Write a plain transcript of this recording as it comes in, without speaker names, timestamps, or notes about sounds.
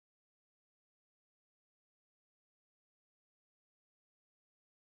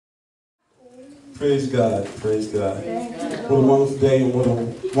Praise God. Praise God. What a wonderful day and what a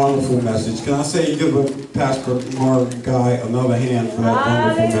wonderful message. Can I say give Pastor Mark Guy another hand for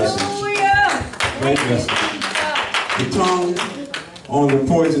that wonderful message? Great message. The tongue on the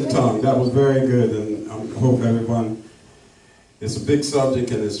poison tongue. That was very good, and I hope everyone. It's a big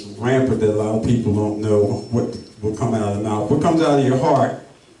subject and it's rampant that a lot of people don't know what will come out of the mouth. What comes out of your heart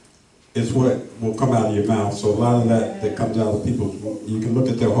is what will come out of your mouth. So a lot of that comes out of people, you can look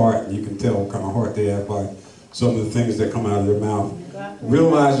at their heart and you can tell what kind of heart they have by some of the things that come out of their mouth.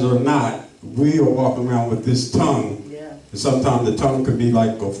 Realize it or not, we are walking around with this tongue. And sometimes the tongue could be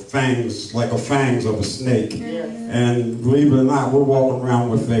like a fangs of a snake. And believe it or not, we're walking around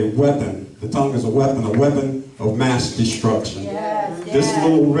with a weapon. The tongue is a weapon of mass destruction. This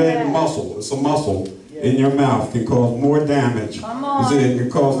little red muscle, it's a muscle in your mouth, can cause more damage. It can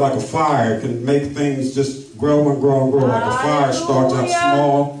cause like a fire. It can make things just grow and grow and grow. Like a fire starts out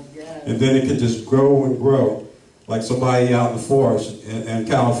small, and then it can just grow and grow. Like somebody out in the forest in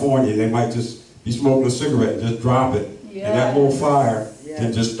California, they might just be smoking a cigarette and just drop it. And that little fire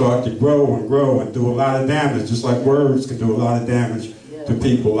can just start to grow and do a lot of damage, just like words can do a lot of damage to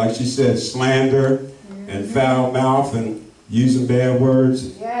people. Like she said, slander and foul mouth and using bad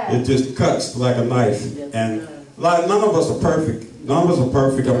words, it just cuts like a knife. And none of us are perfect. None of us are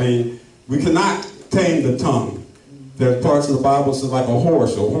perfect. I mean, we cannot tame the tongue. There's parts of the Bible that says like a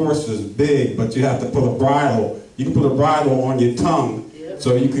horse. A horse is big, but you have to put a bridle. You can put a bridle on your tongue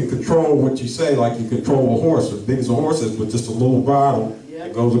so you can control what you say like you control a horse. As big as a horse is, with just a little bridle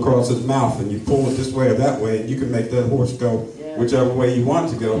that goes across his mouth, and you pull it this way or that way, and you can make that horse go whichever way you want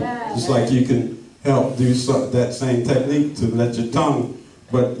it to go. Just like you can help do that same technique to let your tongue.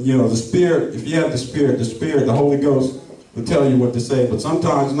 But you know, the Spirit, if you have the Spirit, the Holy Ghost will tell you what to say. But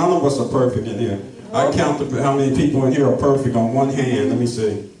sometimes none of us are perfect in here. I count how many people in here are perfect on one hand. Let me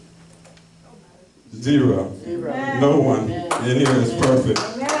see. Zero. No one in here is perfect.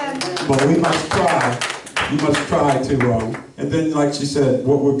 But we must try. We must try to. And then, like she said,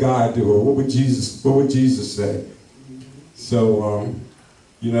 what would God do, or what would Jesus say? So,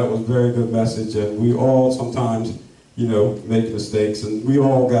 you know, it was a very good message, and we all sometimes, you know, make mistakes, and we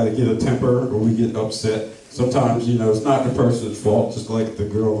all got to get a temper, or we get upset. Sometimes, you know, it's not the person's fault, just like the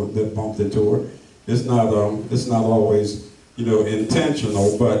girl that bumped into her. It's not always, you know,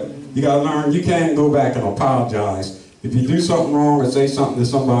 intentional, but you got to learn, you can't go back and apologize. If you do something wrong or say something to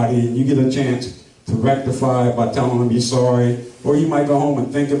somebody, and you get a chance to rectify it by telling them you're sorry, or you might go home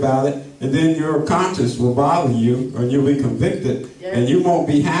and think about it, and then your conscience will bother you, and you'll be convicted, and you won't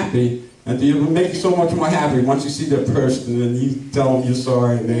be happy, and it will make you so much more happy once you see that person and you tell them you're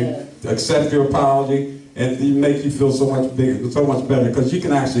sorry, and they accept your apology, and it make you feel so much bigger, so much better, because you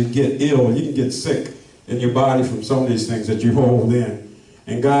can actually get ill, you can get sick in your body from some of these things that you hold in,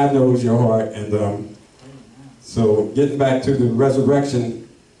 and God knows your heart. And so getting back to the resurrection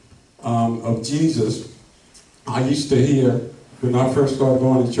of Jesus, I used to hear, when I first started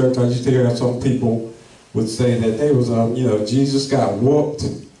going to church, I used to hear some people would say that they was, you know, Jesus got whooped.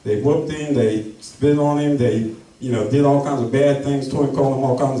 They whooped him, they spit on him, they, you know, did all kinds of bad things to him, called him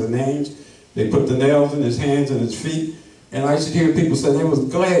all kinds of names. They put the nails in his hands and his feet. And I used to hear people say they was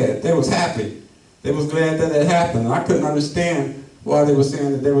glad, they was happy. They was glad that it happened. And I couldn't understand why they were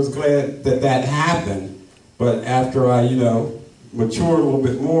saying that they was glad that that happened. But after I, you know, matured a little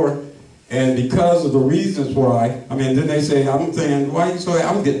bit more, and because of the reasons why, I mean, then they say, I'm saying, why are you so happy?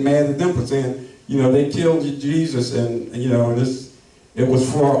 I was getting mad at them for saying, you know, they killed Jesus, and, you know, it was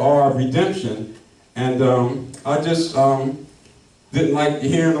for our redemption. And I just didn't like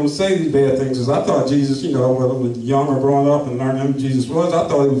hearing them say these bad things, because I thought Jesus, you know, when I was younger growing up and learning who Jesus was, I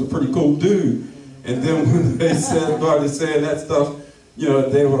thought he was a pretty cool dude. And then when they started saying that stuff, you know,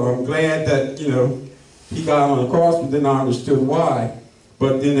 they were glad that, you know, he got on the cross, but then I understood why.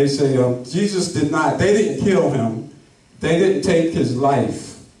 But then they say, Jesus did not, they didn't kill him. They didn't take his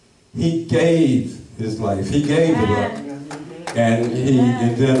life. He gave his life. He gave it up. And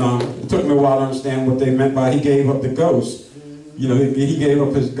then it took me a while to understand what they meant by he gave up the ghost. You know, he gave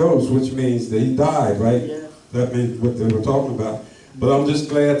up his ghost, which means that he died, right? That means what they were talking about. But I'm just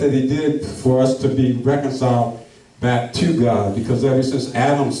glad that he did for us to be reconciled back to God, because ever since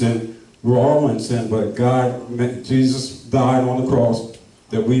Adam sinned, we're all in sin, but Jesus died on the cross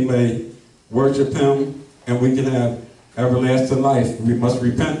that we may worship him and we can have everlasting life. We must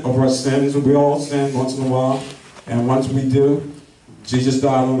repent of our sins. We all sin once in a while, and once we do, Jesus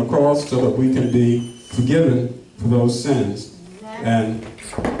died on the cross so that we can be forgiven for those sins. And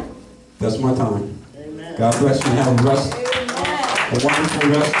that's my time. God bless you. Have a wonderful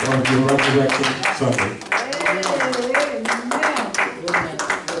rest of your resurrection Sunday.